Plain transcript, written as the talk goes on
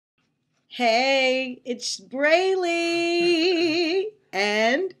Hey, it's Brely.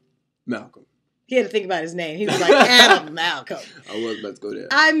 And Malcolm. he had to think about his name. He was like, Adam Malcolm. I was about to go there.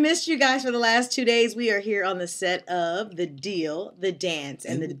 I missed you guys for the last 2 days. We are here on the set of The Deal, The Dance,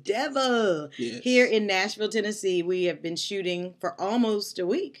 and The Devil. Yes. Here in Nashville, Tennessee. We have been shooting for almost a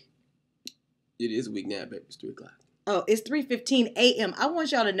week. It is a week now, baby. It's 3 o'clock. Oh, it's 3:15 a.m. I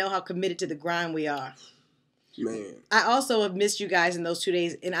want y'all to know how committed to the grind we are. Man. I also have missed you guys in those 2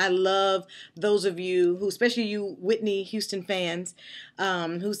 days, and I love those of you who, especially you Whitney Houston fans,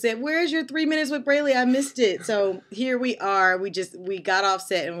 who said, "Where's your 3 minutes with Brely? I missed it." So here we are. We got off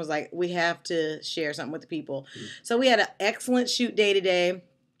set and was like, we have to share something with the people. Mm-hmm. So we had an excellent shoot day today.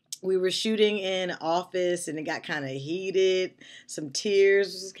 We were shooting in an office, and it got kind of heated. Some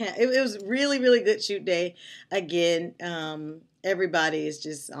tears. It was really, really good shoot day. Again, everybody is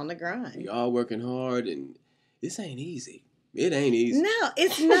just on the grind. We all working hard, and this ain't easy. It ain't easy. No,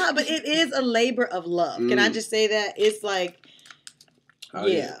 it's not, but it is a labor of love. Can I just say that? It's like,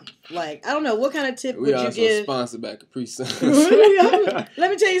 yeah. Like, I don't know, what kind of tip would you give? We also sponsored by Capri Sun.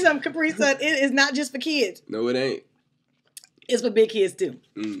 Let me tell you something, Capri Sun, it is not just for kids. No, it ain't. It's for big kids, too.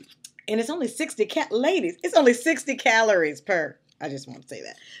 Mm. And it's only 60, ladies, it's only 60 calories per. I just want to say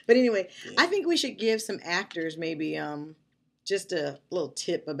that. But anyway, yeah. I think we should give some actors maybe just a little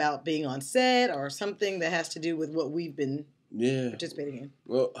tip about being on set or something that has to do with what we've been participating in.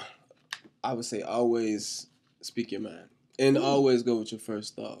 Well, I would say always speak your mind and always go with your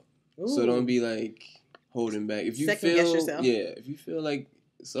first thought. Ooh. So don't be like holding back. If you guess yourself. Yeah, if you feel like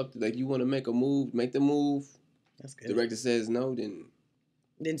something like you want to make a move, make the move. That's good. Director says no, then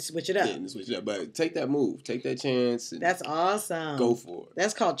switch it up. Yeah, then switch it up. But take that move, take that chance. And that's awesome. Go for it.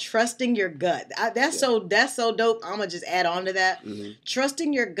 That's called trusting your gut. That's so dope. I'm gonna just add on to that. Mm-hmm.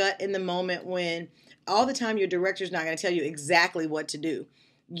 Trusting your gut in the moment when all the time your director's not gonna tell you exactly what to do.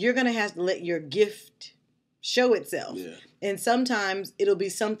 You're gonna have to let your gift show itself. Yeah. And sometimes it'll be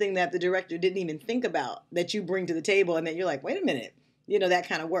something that the director didn't even think about that you bring to the table, and then you're like, wait a minute, that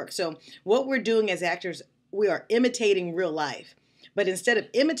kind of work. So what we're doing as actors, we are imitating real life. But instead of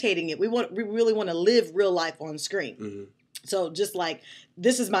imitating it, we really want to live real life on screen. Mm-hmm. So just like,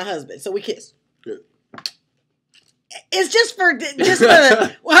 this is my husband, so we kiss. Good. It's just for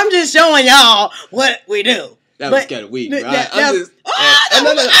the, well, I'm just showing y'all what we do. That was kind of weak, right?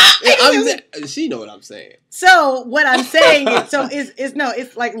 She know what I'm saying. So what I'm saying is,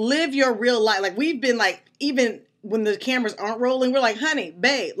 it's like live your real life. Like we've been like, even when the cameras aren't rolling, we're like, honey,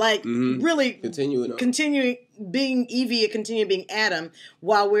 babe, like really continuing being Evie and continue being Adam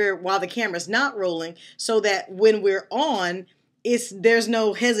while the camera's not rolling, so that when we're on, there's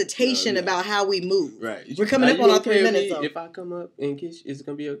no hesitation about how we move. Right. We're coming up on our 3 minutes. If I come up and kiss, it's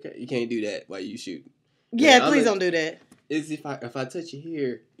gonna be okay. You can't do that while you shoot. Yeah, please don't do that. It's if I touch you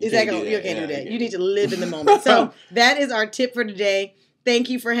here, you can't do that. You need to live in the moment. So that is our tip for today.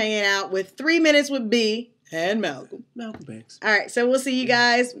 Thank you for hanging out with 3 minutes with B and Malcolm. Malcolm Banks. All right, so we'll see you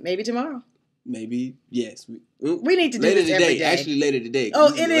guys maybe tomorrow. Maybe, yes. We need to do this every day. Actually, later today.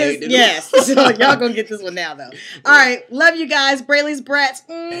 Oh, it is? Yes. So y'all gonna get this one now, though. All right, love you guys. Brely's Brats.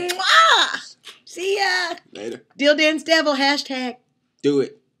 Mwah! See ya. Later. Deal Dance Devil, #. Do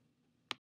it.